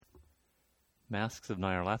Masks of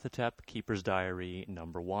Nyarlathotep, Keeper's Diary,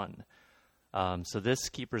 number 1. So this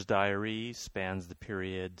Keeper's Diary spans the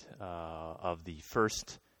period of the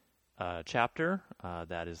first chapter,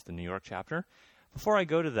 that is the New York chapter. Before I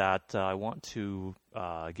go to that, I want to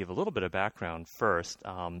give a little bit of background first.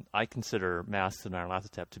 I consider Masks of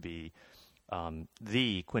Nyarlathotep to be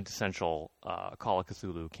the quintessential Call of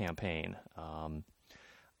Cthulhu campaign.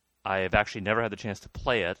 I have actually never had the chance to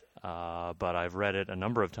play it, but I've read it a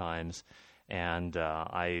number of times, and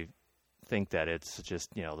I think that it's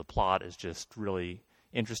just, the plot is just really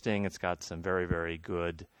interesting. It's got some very, very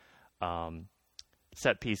good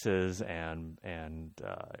set pieces and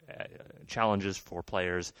challenges for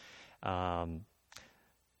players. So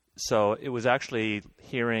it was actually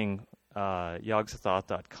hearing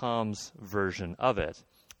Nyarlathotep.com's version of it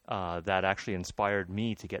that actually inspired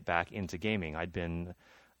me to get back into gaming. I'd been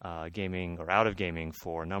gaming or out of gaming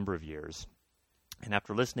for a number of years. And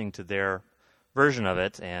after listening to their version of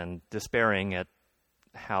it and despairing at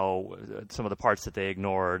how some of the parts that they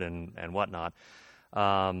ignored and whatnot,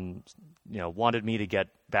 wanted me to get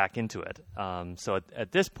back into it. So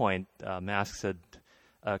at this point,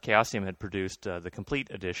 Chaosium had produced the complete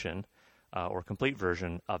edition or complete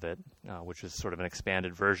version of it, which is sort of an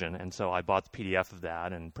expanded version. And so I bought the PDF of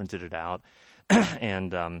that and printed it out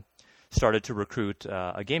and started to recruit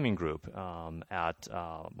a gaming group at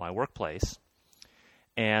my workplace.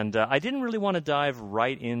 And I didn't really want to dive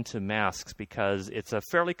right into Masks because it's a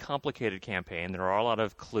fairly complicated campaign. There are a lot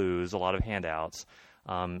of clues, a lot of handouts.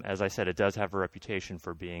 As I said, it does have a reputation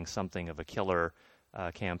for being something of a killer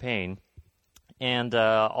campaign. And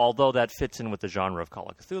although that fits in with the genre of Call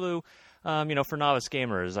of Cthulhu, for novice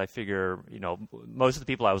gamers, I figure, most of the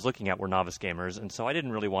people I was looking at were novice gamers. And so I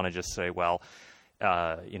didn't really want to just say,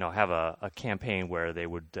 have a campaign where they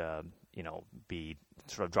would, be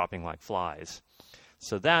sort of dropping like flies.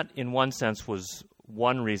 So that, in one sense, was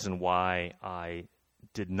one reason why I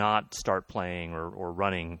did not start playing or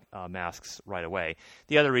running Masks right away.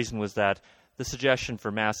 The other reason was that the suggestion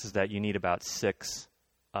for Masks is that you need about 6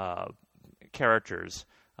 characters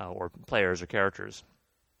or players or characters.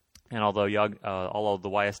 And although the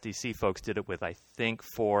YSDC folks did it with, I think,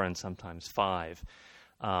 4 and sometimes 5,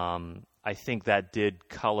 I think that did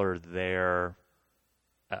color their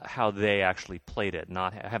how they actually played it.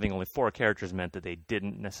 Not having only 4 characters meant that they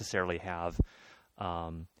didn't necessarily have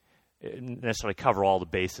necessarily cover all the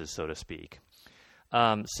bases, so to speak.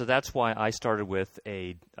 So that's why I started with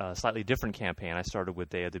a slightly different campaign. I started with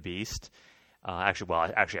Day of the Beast. I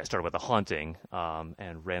started with The Haunting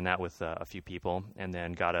and ran that with a few people, and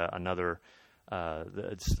then got another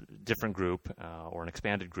different group or an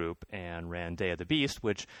expanded group and ran Day of the Beast,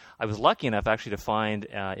 which I was lucky enough actually to find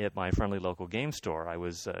at my friendly local game store. I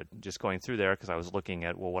was just going through there because I was looking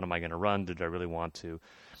at, what am I going to run? Did I really want to,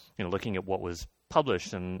 looking at what was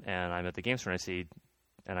published, and I'm at the game store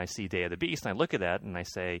and I see Day of the Beast, and I look at that and I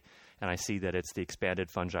see that it's the expanded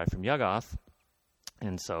fungi from Yuggoth,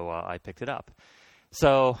 and so I picked it up.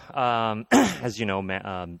 So, as you know,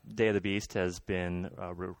 Day of the Beast has been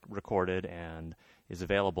recorded and is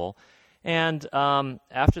available. And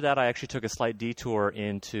after that, I actually took a slight detour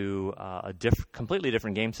into a completely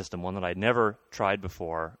different game system, one that I'd never tried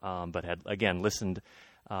before, but had, again, listened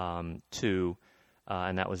to,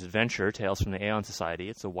 and that was Adventure, Tales from the Aeon Society.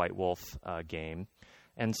 It's a White Wolf game.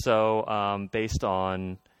 And so, based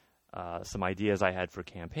on some ideas I had for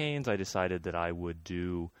campaigns, I decided that I would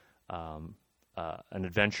do an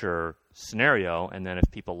adventure scenario, and then if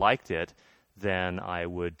people liked it, then I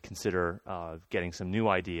would consider getting some new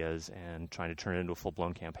ideas and trying to turn it into a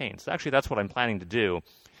full-blown campaign. So actually, that's what I'm planning to do.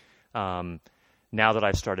 Now that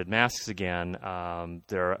I've started Masks again,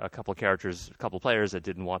 there are a couple of players that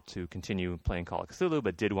didn't want to continue playing Call of Cthulhu,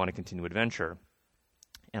 but did want to continue Adventure.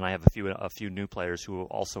 And I have a few new players who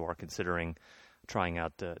also are considering trying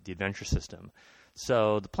out the Adventure system.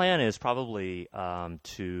 So the plan is probably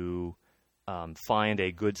to find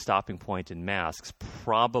a good stopping point in Masks,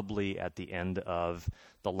 probably at the end of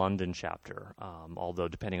the London chapter. Although,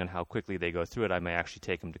 depending on how quickly they go through it, I may actually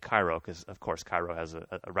take them to Cairo, because, of course, Cairo has a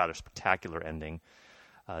rather spectacular ending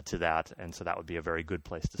to that, and so that would be a very good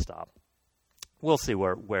place to stop. We'll see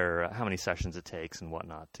how many sessions it takes and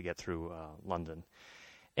whatnot to get through London.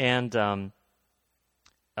 And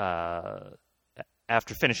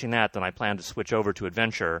after finishing that, then I plan to switch over to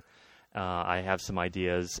Adventure. I have some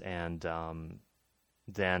ideas, and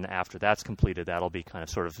then after that's completed, that'll be kind of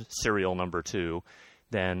sort of serial number 2.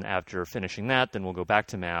 Then after finishing that, then we'll go back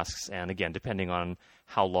to Masks, and again, depending on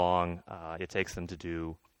how long it takes them to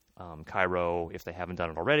do Cairo, if they haven't done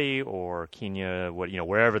it already, or Kenya,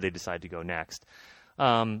 wherever they decide to go next,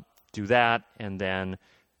 do that, and then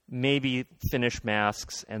maybe finish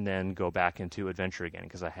Masks and then go back into Adventure again,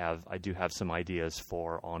 because I do have some ideas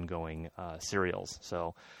for ongoing serials.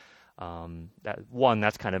 So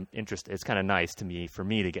that's kind of interesting. It's kind of nice for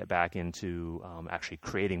me to get back into actually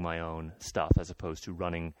creating my own stuff as opposed to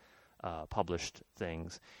running published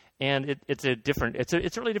things. And it's a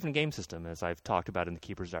really different game system, as I've talked about in the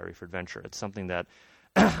Keeper's Diary for Adventure. It's something that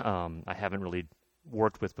I haven't really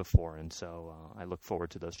worked with before, and so I look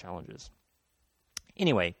forward to those challenges.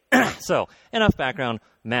 Anyway, so enough background.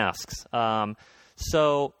 Masks.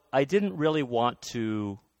 So I didn't really want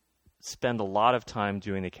to spend a lot of time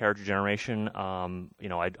doing the character generation.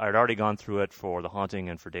 I'd already gone through it for The Haunting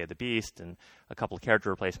and for Day of the Beast and a couple of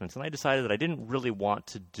character replacements, and I decided that I didn't really want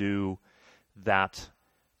to do that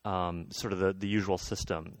sort of the usual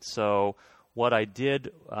system. So what I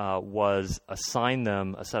did was assign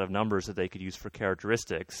them a set of numbers that they could use for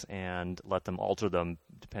characteristics and let them alter them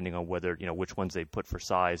depending on whether, which ones they put for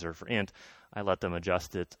size or for int. I let them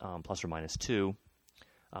adjust it plus or minus 2,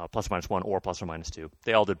 plus or minus 1, or plus or minus 2.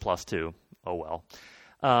 They all did plus 2. Oh, well.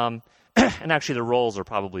 And actually the rolls are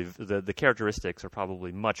probably, the characteristics are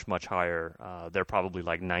probably much, much higher. They're probably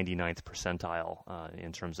like 99th percentile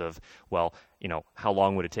in terms of, how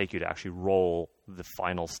long would it take you to actually roll the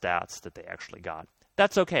final stats that they actually got.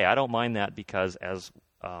 That's okay. I don't mind that because, as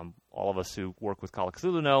all of us who work with Call of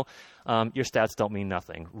Cthulhu know, your stats don't mean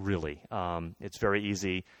nothing, really. It's very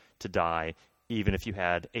easy to die even if you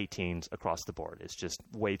had 18s across the board. It's just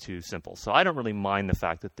way too simple. So I don't really mind the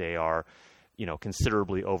fact that they are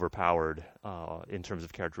considerably overpowered in terms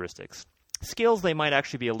of characteristics. Skills, they might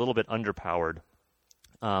actually be a little bit underpowered.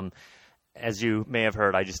 As you may have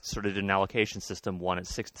heard, I just sort of did an allocation system, one at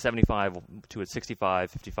 75, two at 65,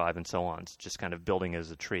 55, and so on. It's just kind of building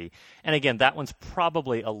as a tree. And again, that one's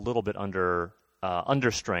probably a little bit under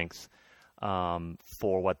strength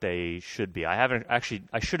for what they should be. I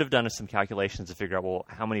should have done some calculations to figure out,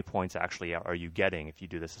 how many points actually are you getting if you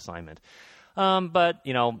do this assignment? But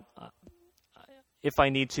if I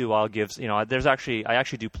need to, I'll give, I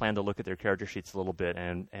actually do plan to look at their character sheets a little bit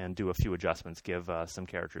and do a few adjustments, give some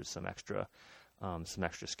characters some extra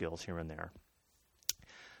skills here and there.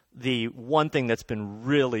 The one thing that's been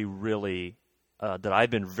really, really, that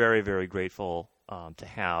I've been very, very grateful to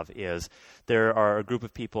have is there are a group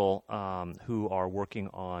of people who are working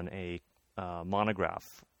on a monograph,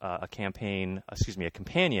 a companion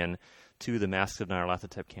to the Masks of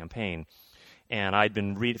Nyarlathotep campaign. And I'd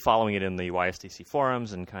been following it in the YSDC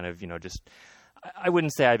forums and kind of, I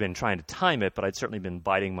wouldn't say I've been trying to time it, but I'd certainly been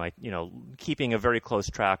keeping a very close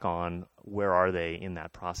track on where are they in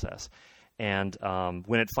that process. And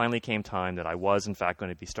when it finally came time that I was, in fact,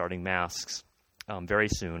 going to be starting Masks very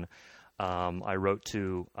soon, I wrote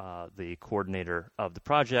to the coordinator of the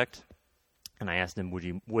project, and I asked him,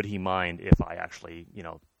 would he mind if I actually,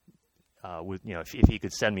 if he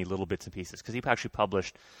could send me little bits and pieces, because he actually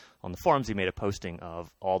published on the forums. He made a posting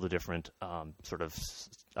of all the different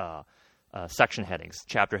section headings.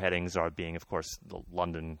 Chapter headings are being, of course, the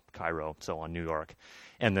London, Cairo, so on, New York,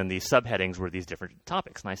 and then the subheadings were these different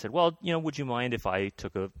topics. And I said, would you mind if I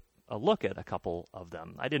took a look at a couple of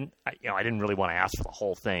them? I didn't really want to ask for the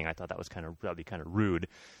whole thing. I thought that'd be kind of rude,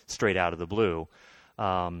 straight out of the blue.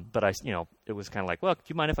 But it was kind of like, do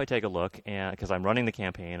you mind if I take a look? And because I'm running the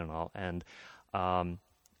campaign and all, and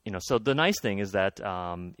so the nice thing is that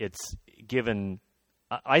it's given.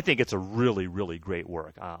 I think it's a really, really great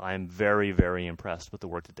work. I'm very, very impressed with the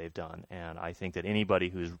work that they've done, and I think that anybody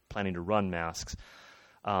who's planning to run Masks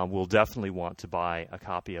will definitely want to buy a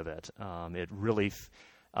copy of it. It really.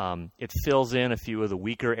 It fills in a few of the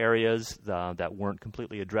weaker areas that weren't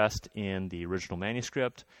completely addressed in the original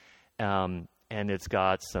manuscript. And it's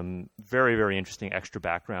got some very, very interesting extra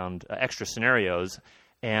scenarios,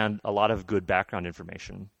 and a lot of good background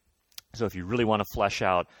information. So if you really want to flesh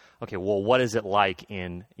out, what is it like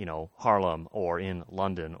in, Harlem or in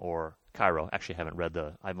London or Cairo? Actually, I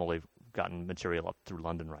haven't I've only gotten material up through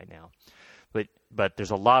London right now. But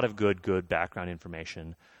there's a lot of good background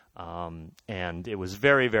information. And it was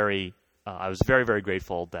very, very, I was very, very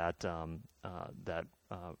grateful that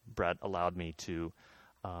Brett allowed me to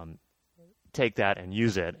take that and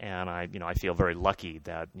use it, and I feel very lucky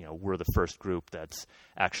that we're the first group that's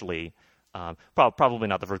actually probably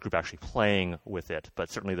not the first group actually playing with it, but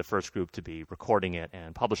certainly the first group to be recording it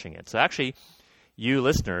and publishing it. So actually, you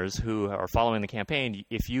listeners who are following the campaign,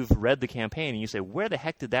 if you've read the campaign and you say, where the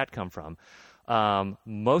heck did that come from?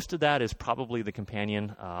 Most of that is probably the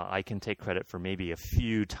companion. I can take credit for maybe a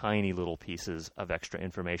few tiny little pieces of extra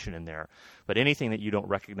information in there, but anything that you don't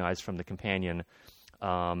recognize from the companion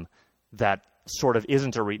that sort of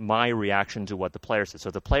isn't my reaction to what the players said.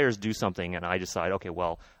 So the players do something, and I decide, okay,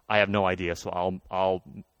 well, I have no idea, so I'll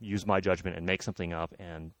use my judgment and make something up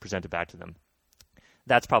and present it back to them.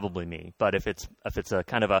 That's probably me. But if it's a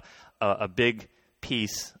kind of a big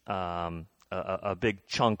piece, a big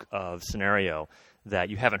chunk of scenario that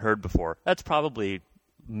you haven't heard before, that's probably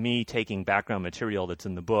me taking background material that's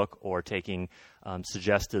in the book or taking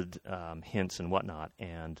suggested hints and whatnot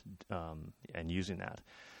and using that.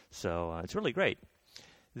 So it's really great.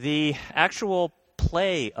 The actual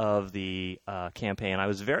play of the campaign, I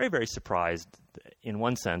was very, very surprised in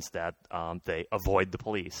one sense that they avoid the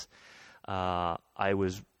police. I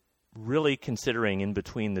was really considering in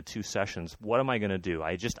between the two sessions, what am I going to do?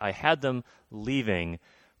 I had them leaving,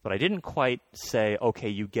 but I didn't quite say, okay,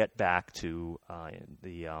 you get back to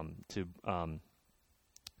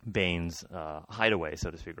Bane's hideaway,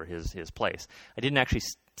 so to speak, or his place. I didn't actually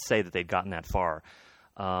say that they'd gotten that far.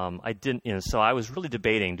 I didn't, so I was really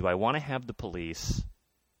debating: do I want to have the police,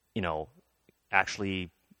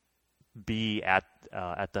 actually be at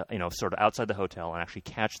the, sort of outside the hotel and actually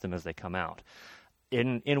catch them as they come out?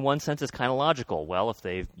 In one sense, it's kind of logical. Well, if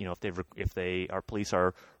our police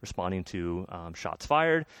are responding to shots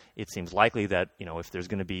fired, it seems likely that if there's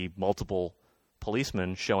going to be multiple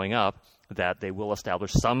policemen showing up, that they will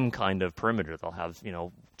establish some kind of perimeter. They'll have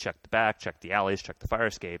check the back, check the alleys, check the fire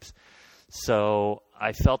escapes. So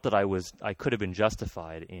I felt that I could have been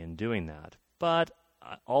justified in doing that, but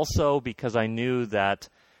also because I knew that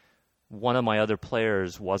one of my other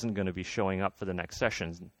players wasn't going to be showing up for the next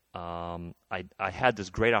session. I had this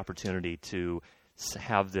great opportunity to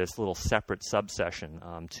have this little separate sub-session,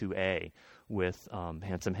 2A, with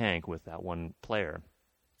Handsome Hank, with that one player.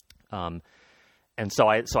 And so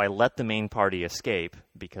I let the main party escape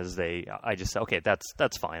because I just said, okay,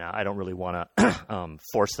 that's fine. I don't really want to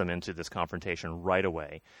force them into this confrontation right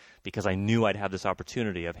away, because I knew I'd have this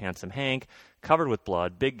opportunity of Handsome Hank, covered with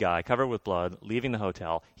blood, big guy, covered with blood, leaving the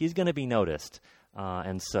hotel. He's going to be noticed.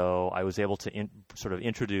 And so I was able to sort of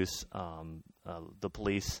introduce the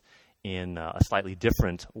police in a slightly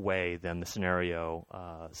different way than the scenario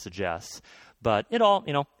suggests. But it all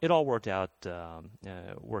worked out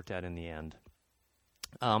in the end.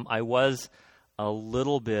 I was a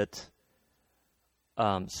little bit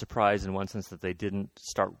surprised in one sense that they didn't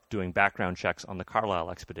start doing background checks on the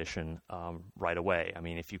Carlisle expedition right away. I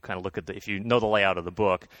mean, if you kind of look at if you know the layout of the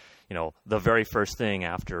book, the very first thing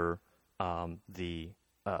after the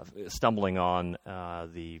stumbling on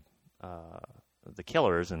the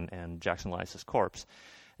killers and Jackson Elias's corpse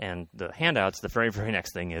and the handouts, the very, very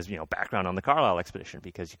next thing is, background on the Carlisle expedition,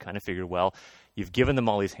 because you kind of figured, well, you've given them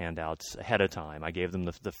all these handouts ahead of time. I gave them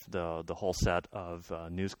the whole set of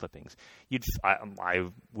news clippings. I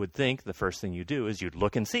would think the first thing you do is you'd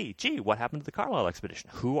look and see, gee, what happened to the Carlisle expedition?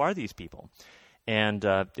 Who are these people? And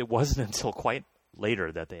it wasn't until quite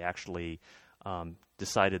later that they actually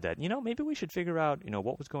decided that, maybe we should figure out,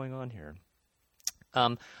 what was going on here.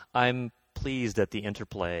 I'm pleased at the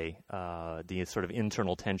interplay, the sort of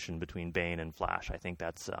internal tension between Bane and Flash. I think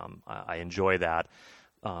that's I enjoy that.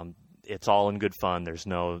 It's all in good fun. There's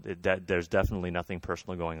definitely nothing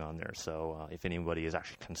personal going on there. So if anybody is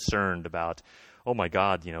actually concerned about, oh my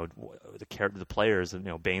God, the players,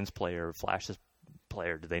 Bane's player, Flash's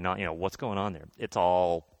player, do they not, what's going on there? It's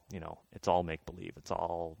all make believe. It's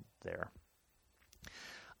all there.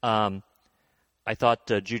 I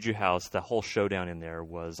thought Juju House, the whole showdown in there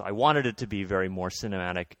I wanted it to be very more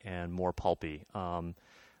cinematic and more pulpy.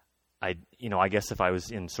 I guess if I was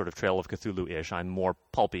in sort of Trail of Cthulhu-ish, I'm more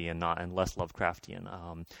pulpy and less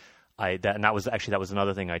Lovecraftian. That was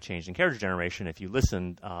another thing I changed in Character Generation. If you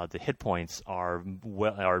listen, the hit points are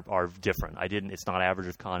different. It's not average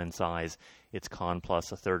of con in size. It's con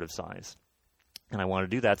plus a third of size. And I want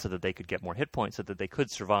to do that so that they could get more hit points, so that they could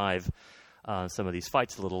survive some of these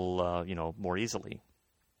fights a little, more easily.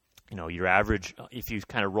 Your average, if you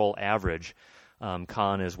kind of roll average,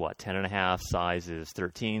 con is 10.5, size is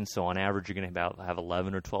 13. So on average, you're going to have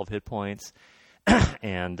 11 or 12 hit points.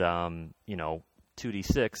 And,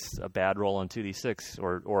 2d6, a bad roll on 2d6,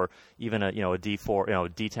 or even a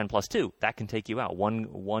d4, d10 plus 2, that can take you out.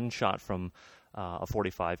 One shot from a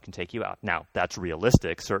 45 can take you out. Now, that's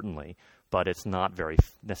realistic, certainly, but it's not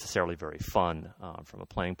necessarily very fun from a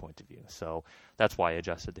playing point of view. So that's why I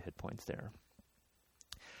adjusted the hit points there.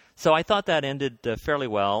 So I thought that ended fairly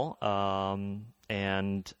well,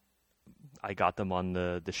 and I got them on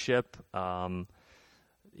the ship.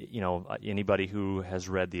 Anybody who has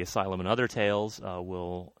read The Asylum and Other Tales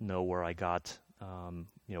will know where I got,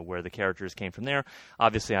 where the characters came from there.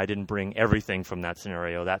 Obviously, I didn't bring everything from that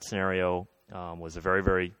scenario. That scenario was a very,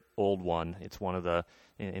 very old one. It's one of the,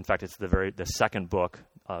 in fact, it's the second book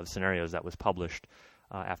of scenarios that was published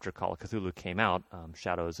after Call of Cthulhu came out,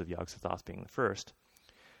 Shadows of Yog-Sothoth being the first.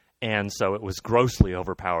 And so it was grossly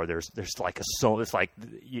overpowered. There's like it's like,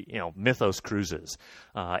 mythos cruises.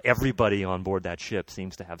 Everybody on board that ship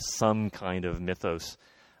seems to have some kind of mythos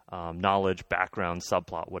knowledge, background,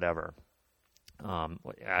 subplot, whatever.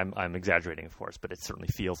 I'm exaggerating, of course, but it certainly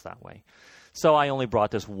feels that way. So I only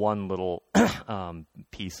brought this one little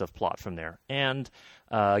piece of plot from there. And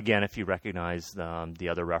again, if you recognize the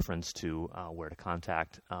other reference to where to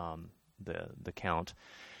contact the Count,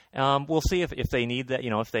 we'll see if they need that,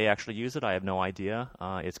 if they actually use it. I have no idea.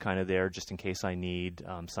 It's kind of there just in case I need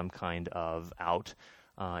some kind of out.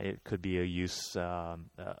 It could be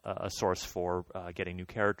a source for getting new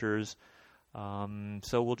characters.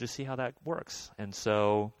 So we'll just see how that works. And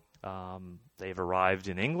so they've arrived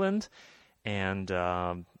in England, and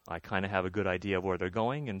I kind of have a good idea of where they're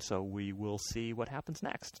going, and so we will see what happens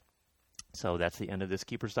next. So that's the end of this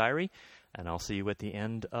Keeper's Diary, and I'll see you at the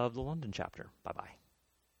end of the London chapter. Bye-bye.